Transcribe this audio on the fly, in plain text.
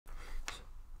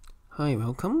Hi,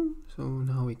 welcome. So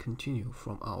now we continue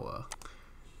from our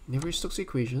Navier-Stokes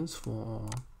equations for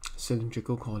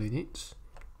cylindrical coordinates.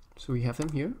 So we have them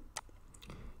here.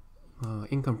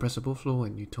 Incompressible flow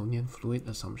and Newtonian fluid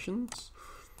assumptions.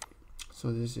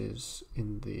 So this is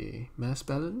in the mass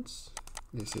balance.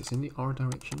 This is in the r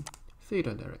direction,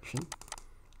 theta direction,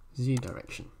 z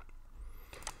direction.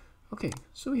 Okay,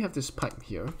 so we have this pipe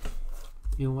here.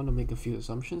 You'll want to make a few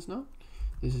assumptions now.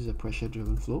 This is a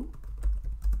pressure-driven flow.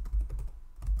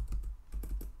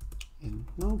 And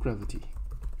no gravity.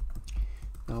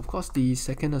 Now, of course, the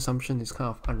second assumption is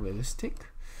kind of unrealistic,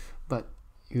 but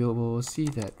you will see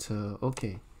that,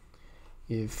 okay,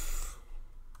 if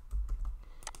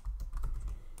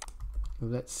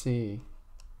let's say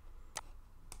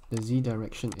the z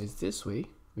direction is this way,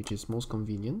 which is most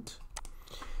convenient,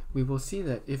 we will see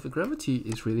that if the gravity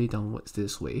is really downwards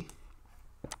this way,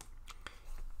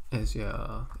 as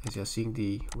you're seeing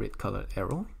the red colored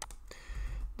arrow,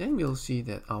 then we'll see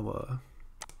that our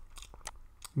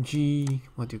g,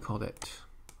 what do you call that?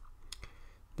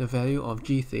 The value of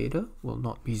g theta will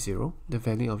not be 0. The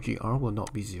value of gr will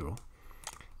not be 0.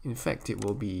 In fact, it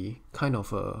will be kind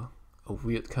of a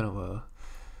weird kind of a,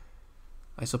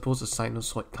 I suppose, a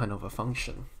sinusoid kind of a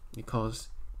function, because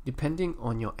depending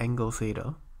on your angle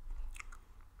theta,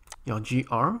 your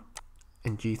gr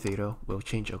and g theta will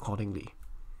change accordingly.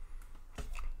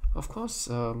 Of course,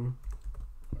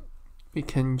 we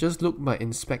can just look by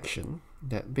inspection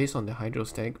that based on the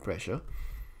hydrostatic pressure,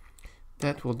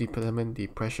 that will determine the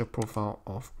pressure profile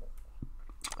of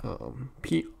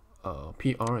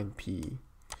PR and P.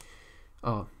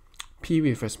 P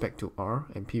with respect to R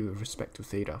and P with respect to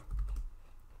theta.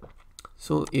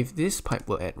 So if this pipe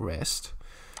were at rest,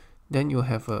 then you'll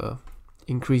have a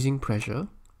increasing pressure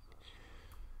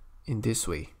in this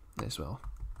way as well.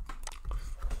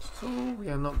 So we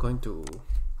are not going to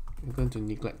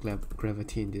neglect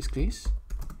gravity in this case,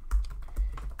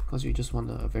 because we just want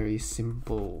a very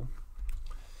simple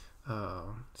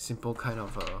kind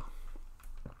of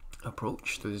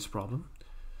approach to this problem.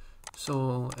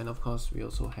 So, and of course we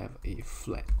also have a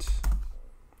flat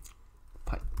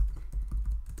pipe.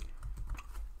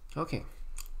 Okay,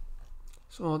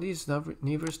 so this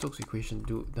Navier-Stokes equation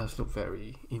does look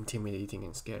very intimidating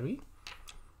and scary,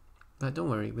 but don't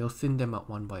worry, we'll thin them out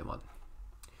one by one.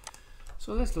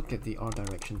 So let's look at the r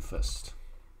direction first.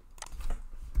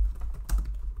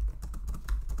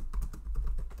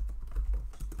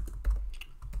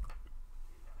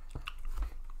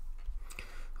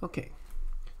 Okay,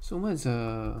 so what is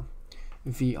a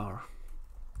VR?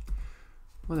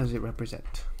 What does it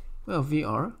represent? Well,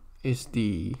 VR is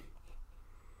the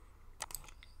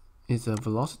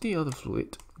velocity of the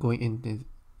fluid going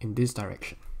in this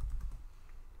direction,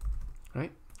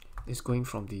 right? It's going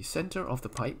from the center of the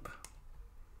pipe.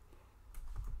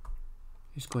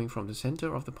 It's going from the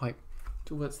center of the pipe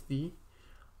towards the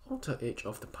outer edge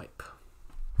of the pipe.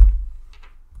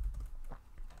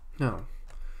 Now,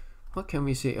 what can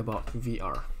we say about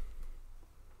VR?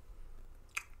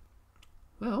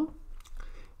 Well,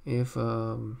 if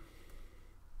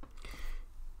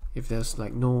there's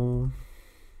like no,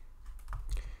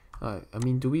 I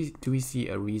mean, do we see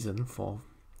a reason for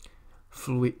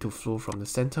fluid to flow from the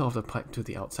center of the pipe to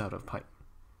the outside of the pipe?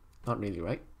 Not really,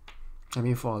 right? I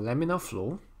mean, for a laminar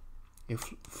flow,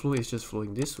 if fluid is just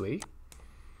flowing this way,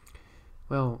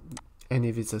 well, and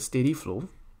if it's a steady flow,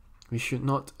 we should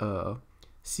not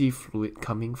see fluid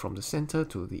coming from the center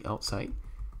to the outside,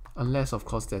 unless of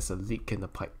course there's a leak in the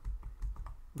pipe,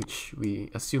 which we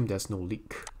assume there's no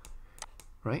leak,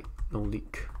 right? No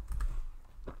leak.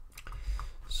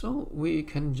 So we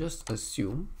can just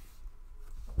assume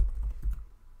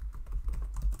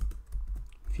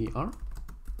VR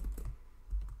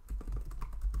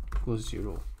equals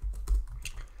 0.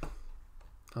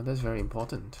 Now that's very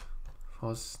important,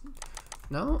 because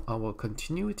now our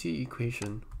continuity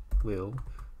equation will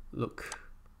look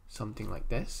something like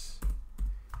this,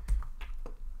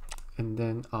 and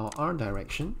then our r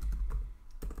direction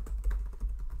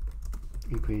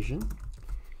equation,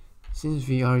 since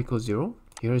VR equals 0,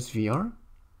 here is VR,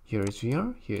 here is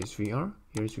VR, here is VR,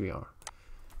 here is VR.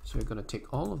 So we're going to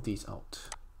take all of these out.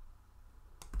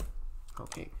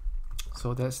 Okay,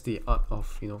 so that's the art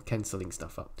of, you know, cancelling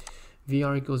stuff out.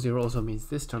 VR equals 0 also means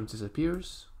this term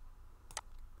disappears,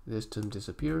 this term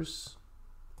disappears,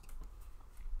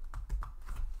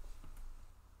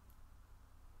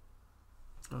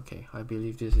 okay, I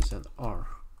believe this is an R.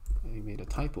 I made a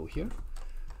typo here.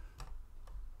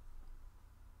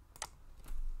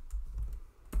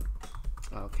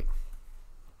 Okay,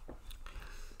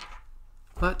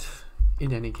 but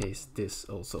in any case, this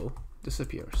also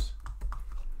disappears.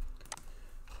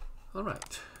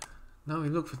 Alright, now we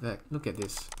look at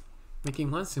this. Making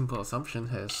one simple assumption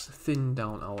has thinned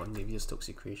down our Navier-Stokes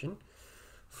equation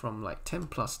from like 10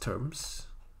 plus terms.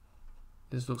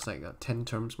 This looks like 10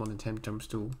 terms, more than 10 terms,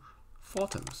 to 4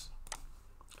 terms.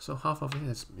 So half of it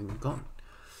has been gone.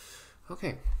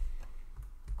 Okay,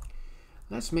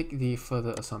 let's make the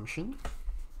further assumption.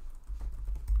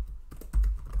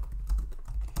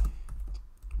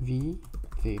 V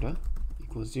theta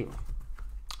equals 0.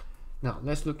 Now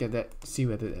let's look at that, see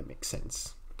whether that makes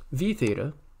sense. V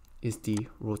theta is the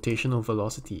rotational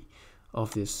velocity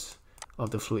of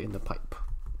the fluid in the pipe.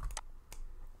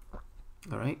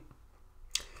 Alright.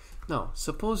 Now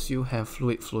suppose you have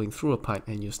fluid flowing through a pipe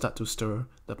and you start to stir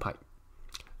the pipe.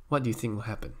 What do you think will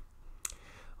happen?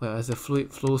 Well, as the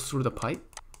fluid flows through the pipe,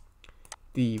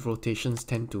 the rotations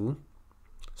tend to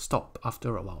stop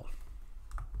after a while.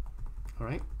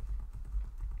 Alright.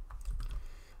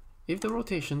 If the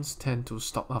rotations tend to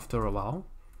stop after a while,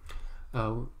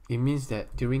 it means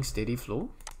that during steady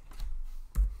flow,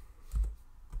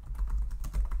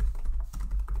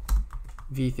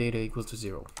 V theta equals to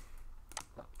 0.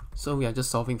 So we are just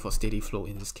solving for steady flow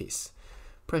in this case.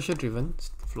 Pressure driven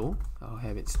flow, I'll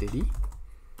have it steady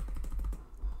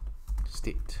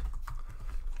state.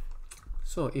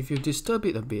 So if you disturb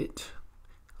it a bit,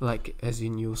 like as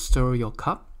in you stir your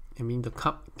cup, I mean the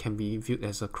cup can be viewed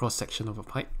as a cross section of a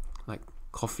pipe, like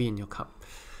coffee in your cup.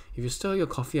 If you stir your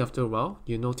coffee after a while,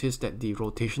 you notice that the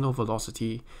rotational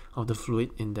velocity of the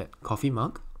fluid in that coffee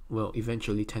mug will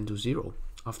eventually tend to 0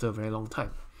 after a very long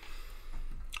time.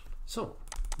 So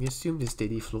we assume this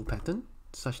steady flow pattern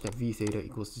such that V theta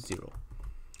equals to 0.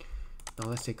 Now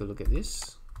let's take a look at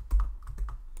this.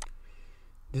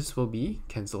 This will be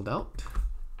cancelled out.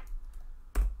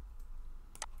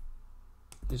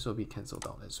 This will be cancelled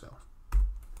out as well.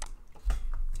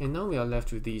 And now we are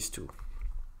left with these two.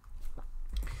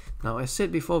 Now, as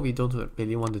said before, we don't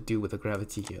really want to deal with the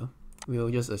gravity here.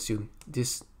 We'll just assume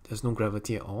there's no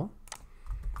gravity at all.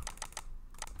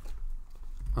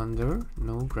 Under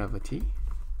no gravity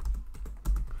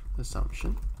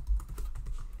assumption,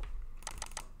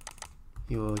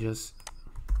 you will just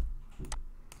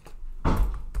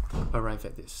arrive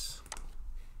at this.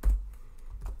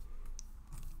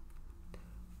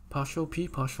 Partial P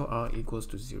partial R equals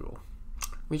to 0.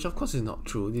 Which of course is not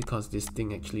true, because this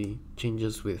thing actually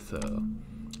changes with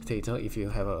theta if you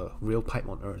have a real pipe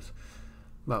on Earth.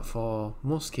 But for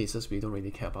most cases, we don't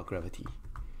really care about gravity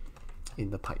in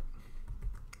the pipe.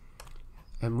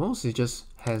 At most, it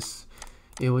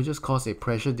will just cause a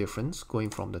pressure difference going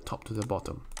from the top to the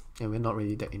bottom, and we're not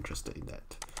really that interested in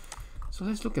that. So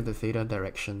let's look at the theta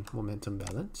direction momentum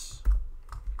balance.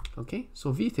 Okay,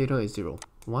 so V theta is 0.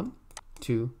 1,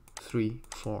 2, 3,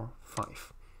 4,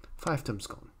 5. 5 terms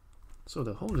gone. So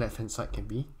the whole left hand side can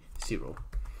be 0.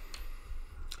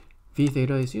 V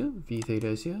theta is here, V theta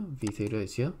is here, V theta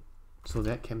is here. So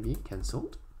that can be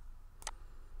cancelled.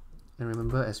 And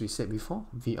remember, as we said before,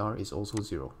 VR is also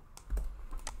 0.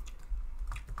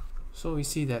 So we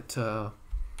see that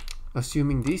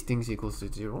assuming these things equals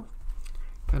to 0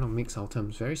 kind of makes our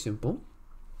terms very simple.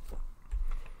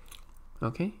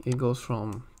 Okay, it goes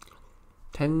from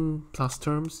 10 plus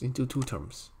terms into 2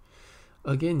 terms.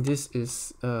 Again, this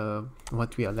is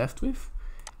what we are left with,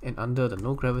 and under the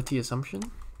no gravity assumption.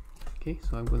 Okay,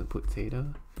 so I'm going to put theta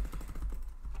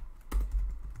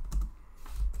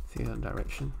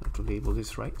direction. I have to label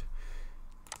this right.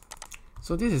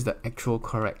 So this is the actual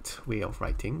correct way of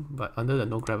writing, but under the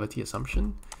no gravity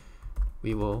assumption,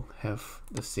 we will have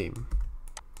the same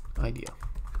idea.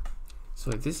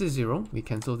 So if this is 0, we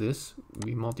cancel this,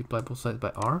 we multiply both sides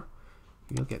by R,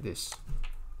 you'll get this.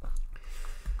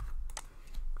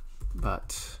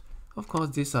 But of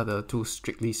course, these are the two,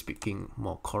 strictly speaking,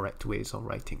 more correct ways of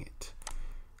writing it.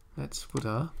 Let's put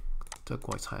a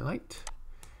turquoise highlight.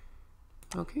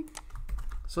 Okay,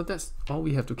 so that's all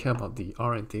we have to care about, the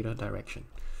R and theta direction.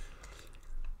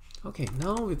 Okay,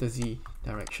 now with the Z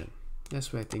direction,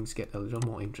 that's where things get a little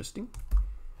more interesting.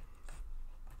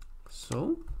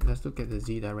 So let's look at the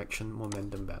Z direction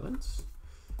momentum balance.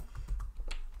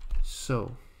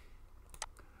 So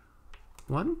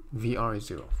 1, VR is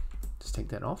 0. Just take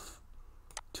that off.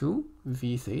 2,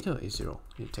 V theta is 0.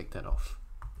 You take that off.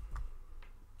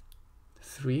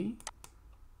 3,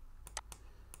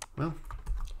 well,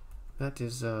 that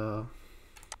is yeah,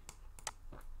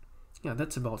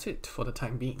 that's about it for the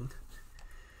time being.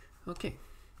 Okay,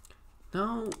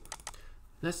 now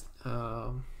let's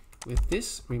with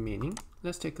this remaining,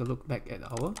 let's take a look back at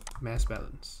our mass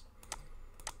balance.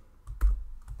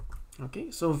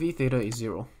 Okay, so V theta is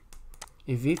 0.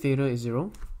 If V theta is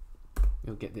 0,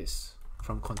 you'll get this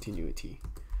from continuity.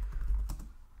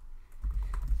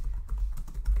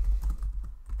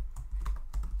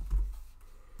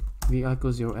 Vi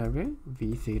equals 0 everywhere,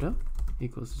 V theta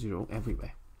equals 0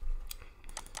 everywhere.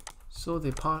 So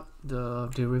the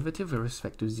derivative with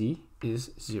respect to z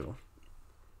is 0.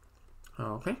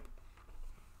 Okay.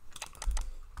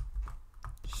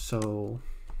 So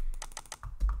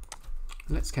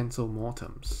let's cancel more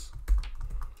terms.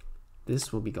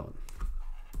 This will be gone.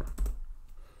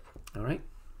 Alright.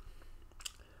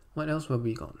 What else will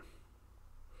be gone?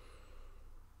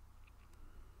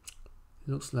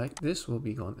 Looks like this will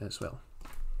be gone as well.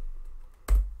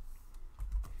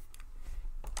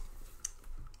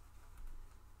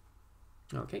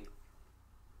 Okay.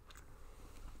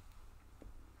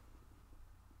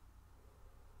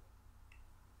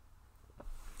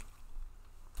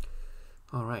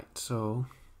 Alright, so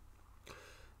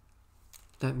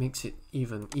that makes it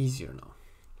even easier now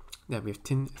that we've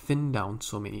thinned down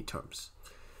so many terms.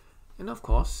 And of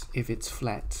course, if it's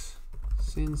flat,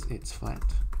 since it's flat,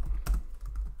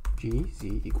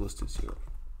 gz equals to 0.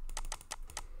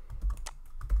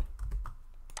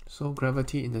 So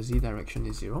gravity in the z direction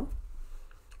is 0.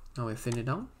 Now we thin it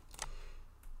down.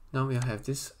 Now we have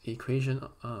this equation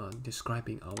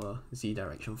describing our z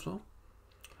direction flow.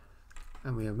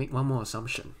 And we'll make one more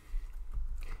assumption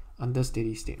under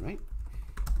steady state, right?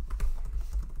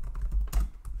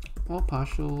 All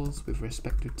partials with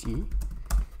respect to t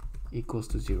equals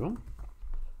to 0.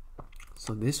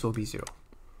 So this will be 0.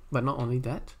 But not only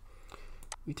that,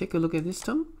 we take a look at this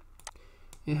term.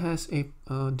 It has a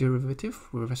derivative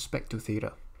with respect to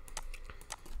theta.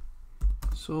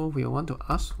 So we want to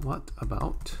ask, what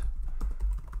about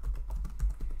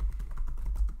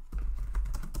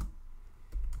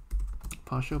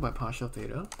partial by partial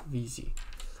theta Vz?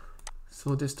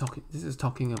 So this is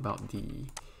talking about the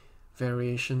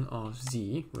variation of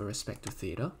z with respect to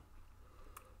theta.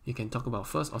 You can talk about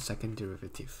first or second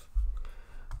derivative.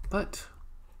 But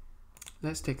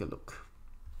let's take a look.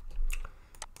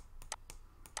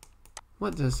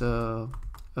 What does a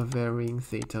varying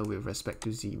theta with respect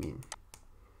to z mean?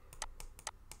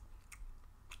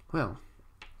 Well,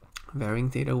 varying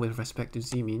theta with respect to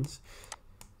z means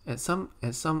at some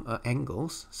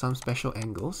angles, some special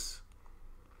angles,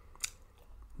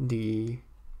 the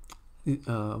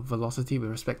velocity with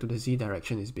respect to the z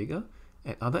direction is bigger.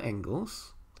 At other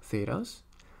angles, thetas,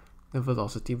 the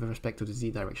velocity with respect to the z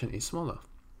direction is smaller.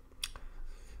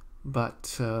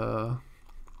 But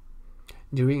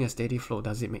during a steady flow,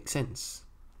 does it make sense?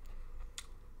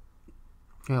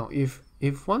 Now, if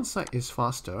one side is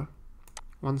faster,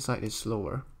 one side is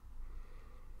slower,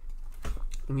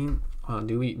 I mean,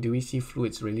 do we see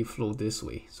fluids really flow this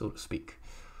way, so to speak?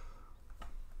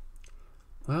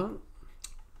 Well,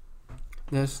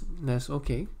 that's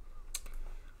okay.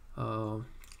 If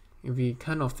we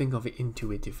kind of think of it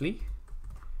intuitively,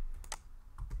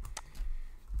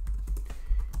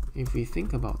 if we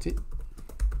think about it,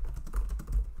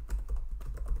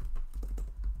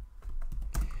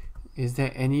 is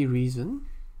there any reason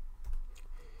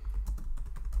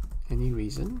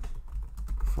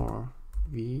for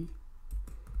Vz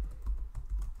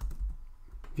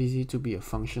to be a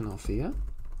function of theta?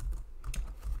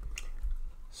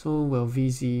 So will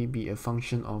Vz be a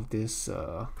function of this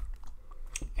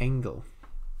angle?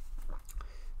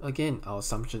 Again, our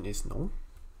assumption is no.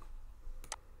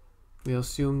 We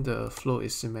assume the flow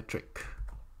is symmetric.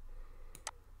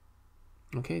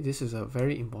 Okay, this is a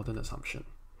very important assumption.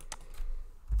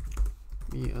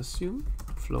 We assume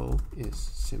flow is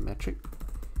symmetric,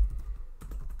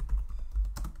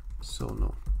 so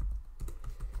no.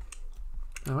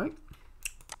 Alright,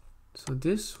 so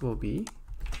this will be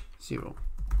 0.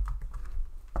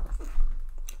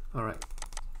 Alright,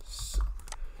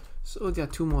 so there are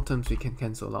two more terms we can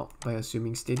cancel out by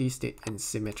assuming steady state and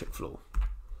symmetric flow.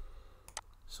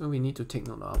 So we need to take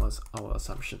note of our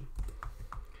assumption.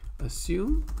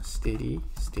 Assume steady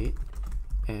state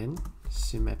and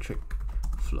symmetric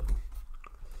flow.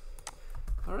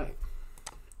 Alright,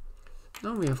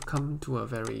 now we have come to a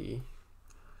very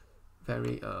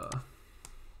good,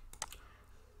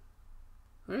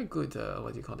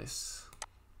 what do you call this?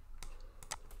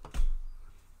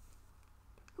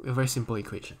 A very simple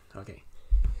equation. Okay,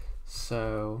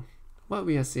 so what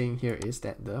we are saying here is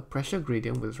that the pressure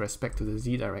gradient with respect to the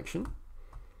z direction,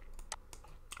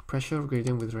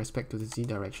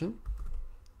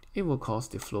 it will cause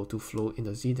the flow to flow in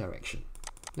the z direction.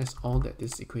 That's all that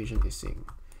this equation is saying.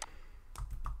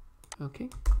 Okay.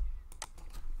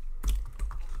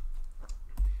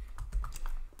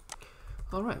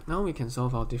 Alright, now we can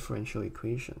solve our differential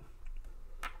equation.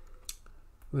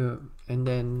 And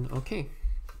then, okay.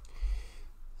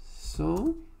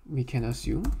 So we can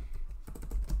assume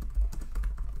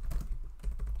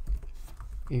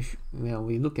if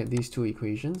we look at these two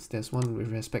equations, there's one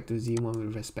with respect to z, one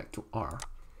with respect to r.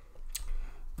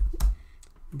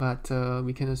 But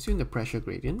we can assume the pressure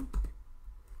gradient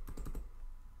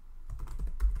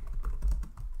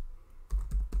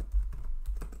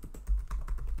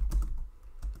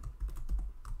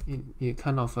it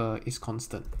kind of is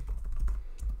constant,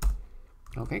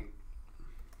 okay,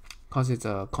 because it's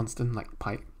a constant like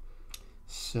pipe.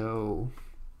 So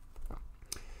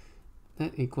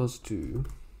that equals to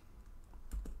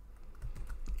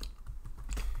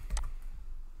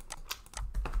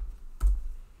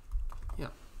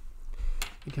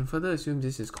you can further assume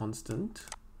this is constant.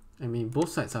 I mean, both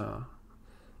sides are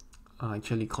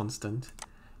actually constant,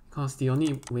 because the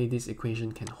only way this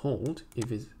equation can hold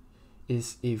is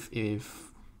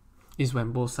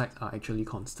when both sides are actually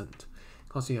constant,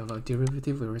 because you have a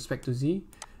derivative with respect to z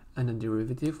and a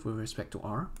derivative with respect to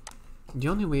r. The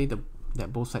only way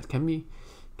that both sides can be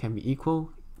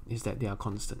equal is that they are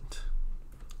constant.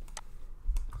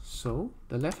 So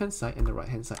the left hand side and the right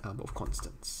hand side are both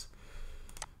constants.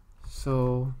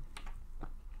 So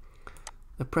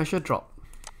the pressure drop,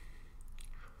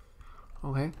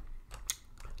 okay,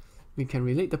 we can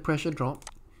relate the pressure drop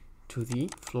to the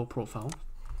flow profile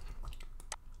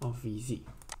of Vz.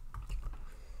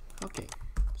 Okay,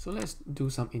 so let's do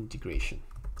some integration.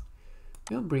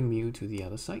 We'll bring mu to the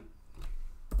other side.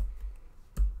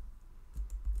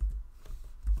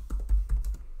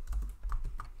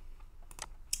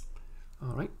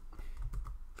 All right,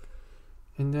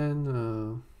 and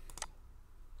then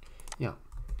yeah,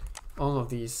 all of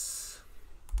these,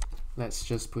 let's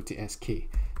just put it as k.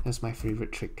 That's my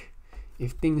favorite trick.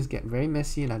 If things get very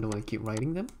messy and I don't want to keep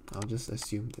writing them, I'll just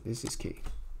assume that this is k.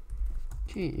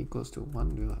 K equals to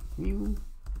 1 divided by mu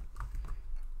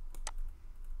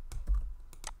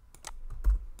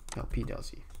del p del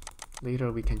z.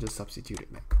 Later we can just substitute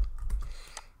it back.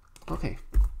 Okay,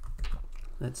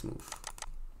 let's move.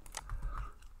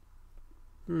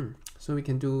 So we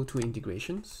can do two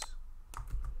integrations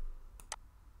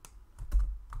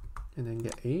and then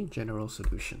get a general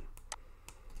solution.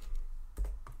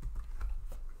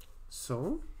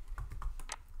 So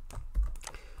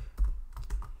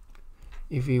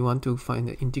if we want to find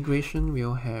the integration,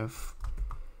 we'll have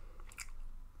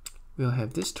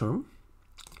this term.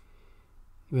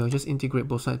 We'll just integrate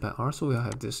both sides by r, so we'll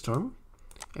have this term,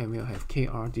 and we'll have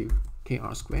kr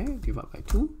squared divided by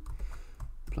 2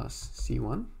 plus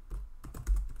c1.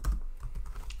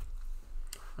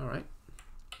 All right,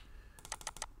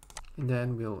 and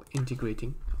then we'll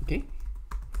integrating. Okay,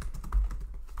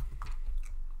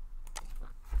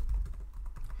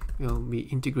 we'll be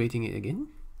integrating it again.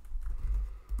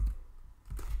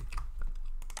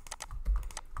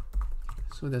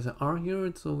 So there's an r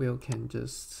here, so we can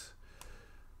just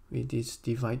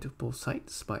divide both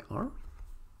sides by r.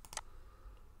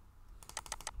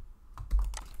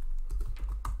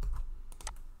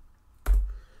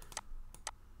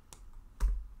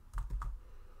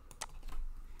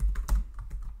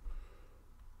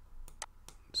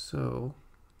 So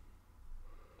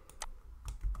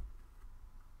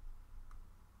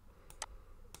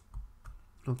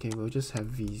okay, we'll just have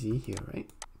Vz here, right?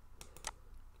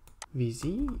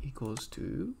 Vz equals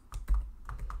to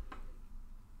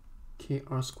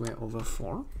kr squared over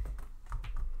 4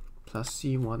 plus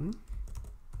c1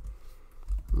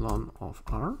 ln of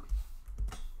r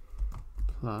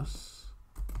plus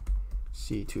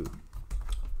c2.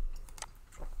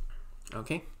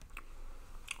 Okay.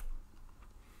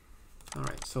 All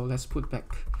right, so let's put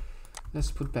back the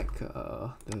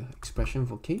expression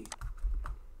for k.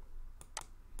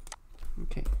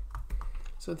 Okay,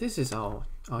 so this is our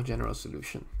general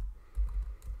solution.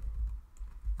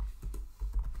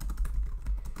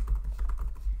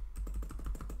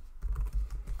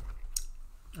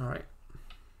 All right.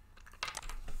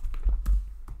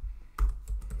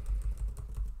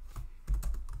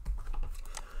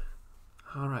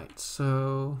 All right,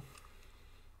 so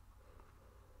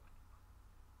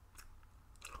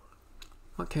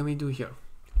what can we do here?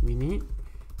 We need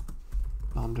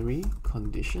boundary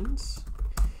conditions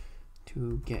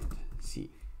to get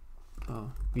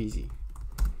Vz.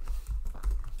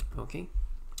 Okay,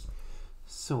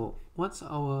 so what's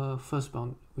our first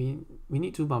bound? We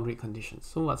need two boundary conditions.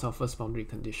 So what's our first boundary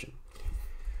condition?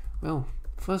 Well,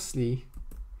 firstly,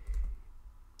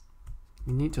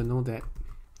 we need to know that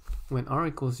when r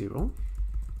equals 0,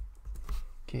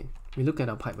 okay, we look at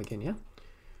our pipe again, yeah?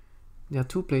 There are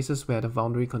two places where the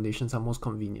boundary conditions are most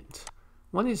convenient.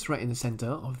 One is right in the center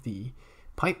of the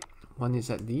pipe, one is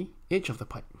at the edge of the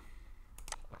pipe.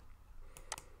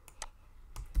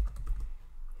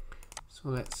 So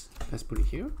let's put it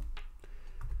here.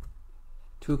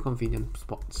 two convenient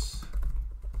spots.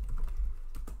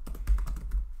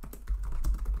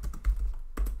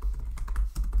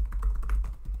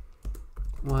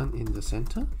 One in the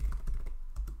center,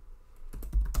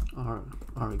 r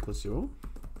equals 0.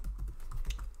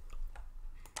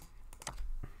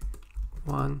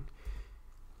 One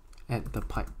at the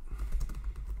pipe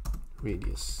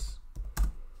radius,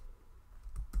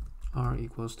 r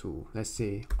equals to, let's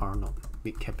say, r0,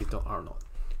 big capital R0.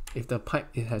 If the pipe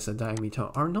it has a diameter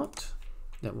r0,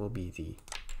 that will be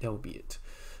it.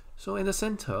 So in the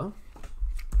center,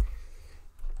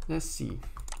 let's see,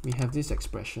 we have this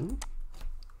expression.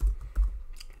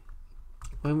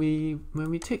 When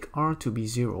we take r to be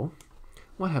 0,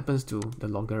 what happens to the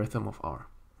logarithm of r?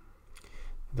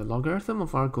 The logarithm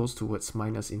of r goes towards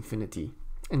minus infinity,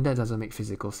 and that doesn't make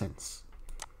physical sense.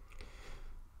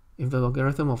 If the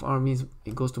logarithm of r means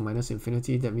it goes to minus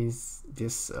infinity, that means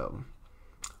this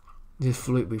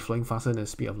fluid will be flowing faster than the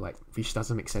speed of light, which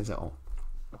doesn't make sense at all.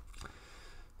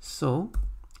 So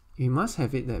we must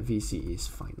have it that Vc is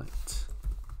finite.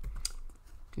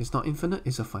 It's not infinite,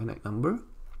 it's a finite number.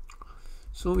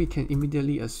 So we can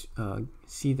immediately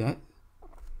see that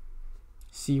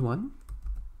C1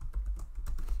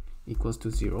 equals to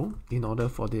 0 in order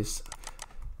for this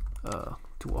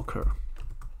to occur.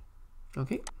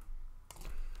 Okay,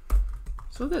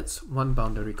 so that's one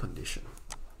boundary condition.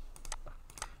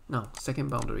 Now, second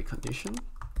boundary condition.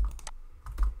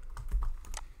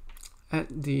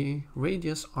 At the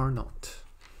radius r0,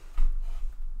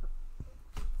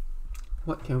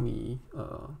 what can we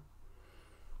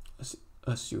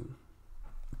assume?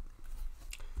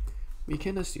 We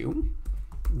can assume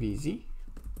Vz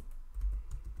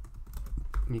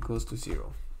equals to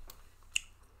 0.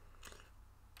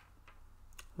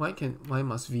 Why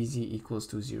must Vz equals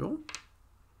to 0?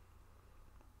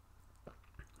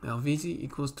 Well, Vz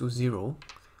equals to 0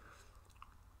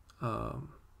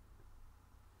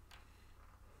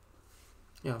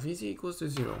 Vz equals to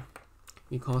 0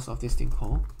 because of this thing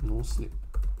called no slip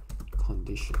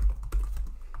condition.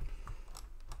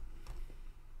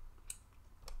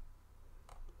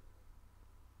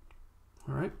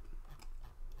 Alright,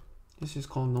 this is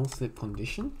called no slip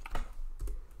condition.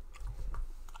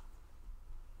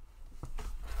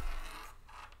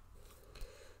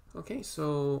 Okay,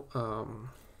 so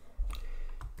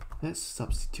let's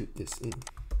substitute this in.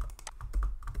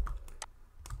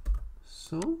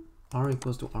 So r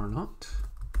equals to r0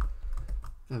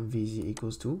 and Vz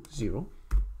equals to 0.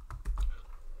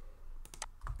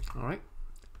 Alright,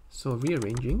 so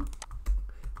rearranging,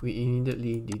 we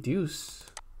immediately deduce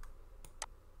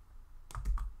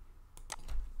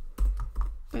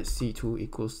that C2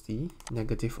 equals the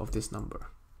negative of this number.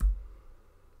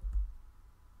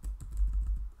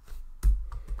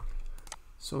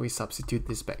 So we substitute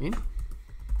this back in.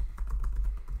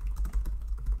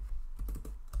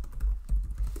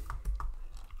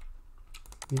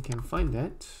 We can find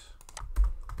that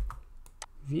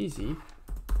Vz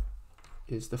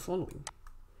is the following.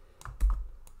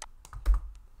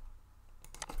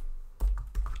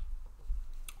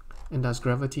 And does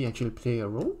gravity actually play a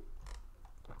role?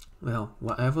 Well,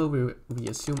 whatever we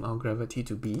assume our gravity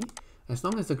to be, as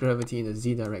long as the gravity in the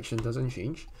z direction doesn't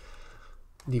change,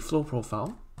 the flow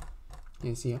profile, you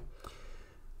can see here,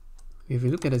 if you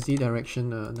look at the z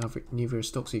direction Navier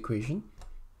Stokes equation,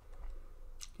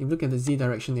 if you look at the z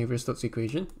direction Navier Stokes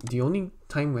equation, the only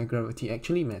time where gravity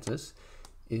actually matters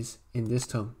is in this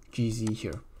term, gz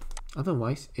here.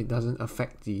 Otherwise, it doesn't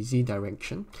affect the z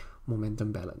direction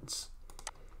momentum balance.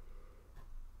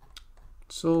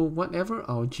 So whatever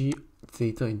our g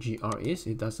theta and gr is,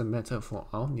 it doesn't matter for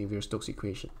our Navier Stokes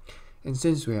equation. And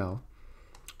since we are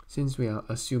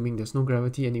assuming there's no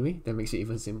gravity anyway, that makes it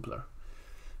even simpler.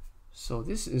 So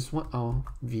this is what our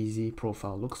Vz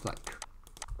profile looks like.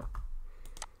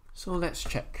 So let's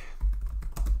check.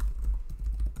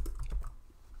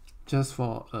 Just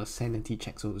for a sanity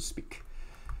check, so to speak.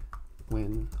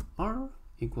 When r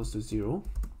equals to 0,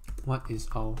 what is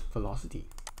our velocity?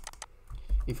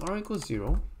 If r equals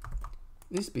 0,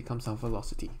 this becomes our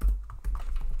velocity.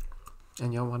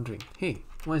 And you're wondering, hey,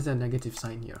 why is there a negative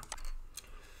sign here?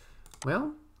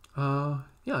 Well,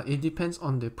 yeah, it depends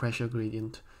on the pressure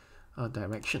gradient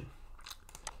direction.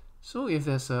 So if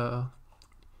there's a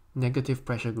negative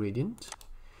pressure gradient,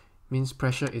 means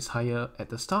pressure is higher at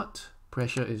the start,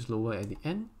 pressure is lower at the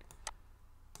end.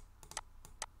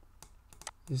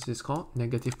 This is called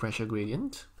negative pressure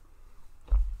gradient,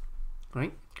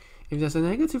 right? If there's a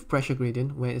negative pressure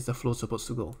gradient, where is the flow supposed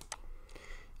to go?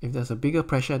 If there's a bigger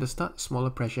pressure at the start, smaller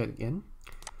pressure at the end,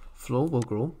 flow will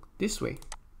grow this way.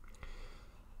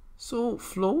 So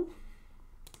flow,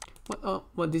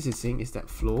 what this is saying is that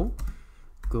flow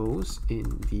goes in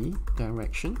the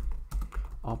direction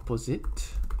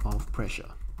opposite of pressure.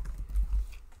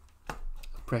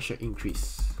 Pressure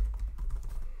increase.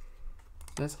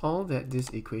 That's all that this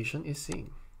equation is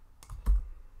saying.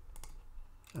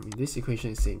 I mean, this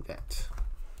equation is saying that.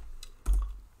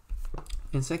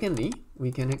 And secondly,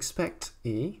 we can expect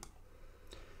a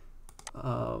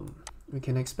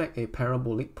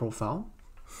parabolic profile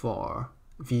for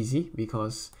Vz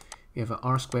because we have an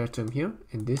r squared term here,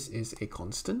 and this is a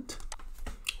constant.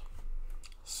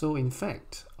 So in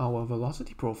fact, our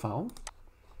velocity profile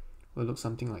will look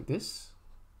something like this.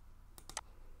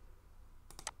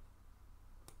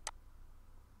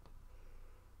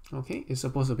 Okay, it's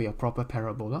supposed to be a proper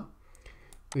parabola,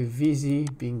 with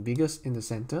Vz being biggest in the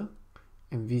center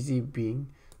and Vz being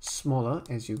smaller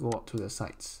as you go up to the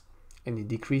sides, and it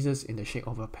decreases in the shape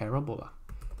of a parabola.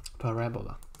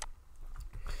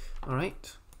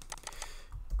 Alright,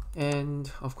 and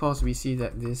of course we see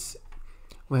that this,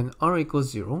 when r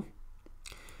equals 0,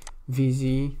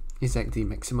 Vz is at the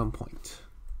maximum point.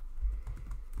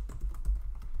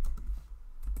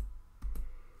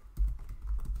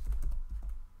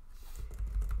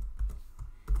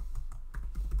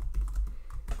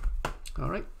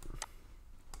 Alright,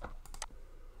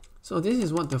 so this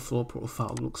is what the flow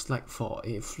profile looks like for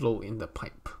a flow in the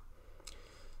pipe.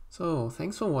 So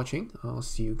thanks for watching. I'll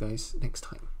see you guys next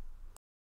time.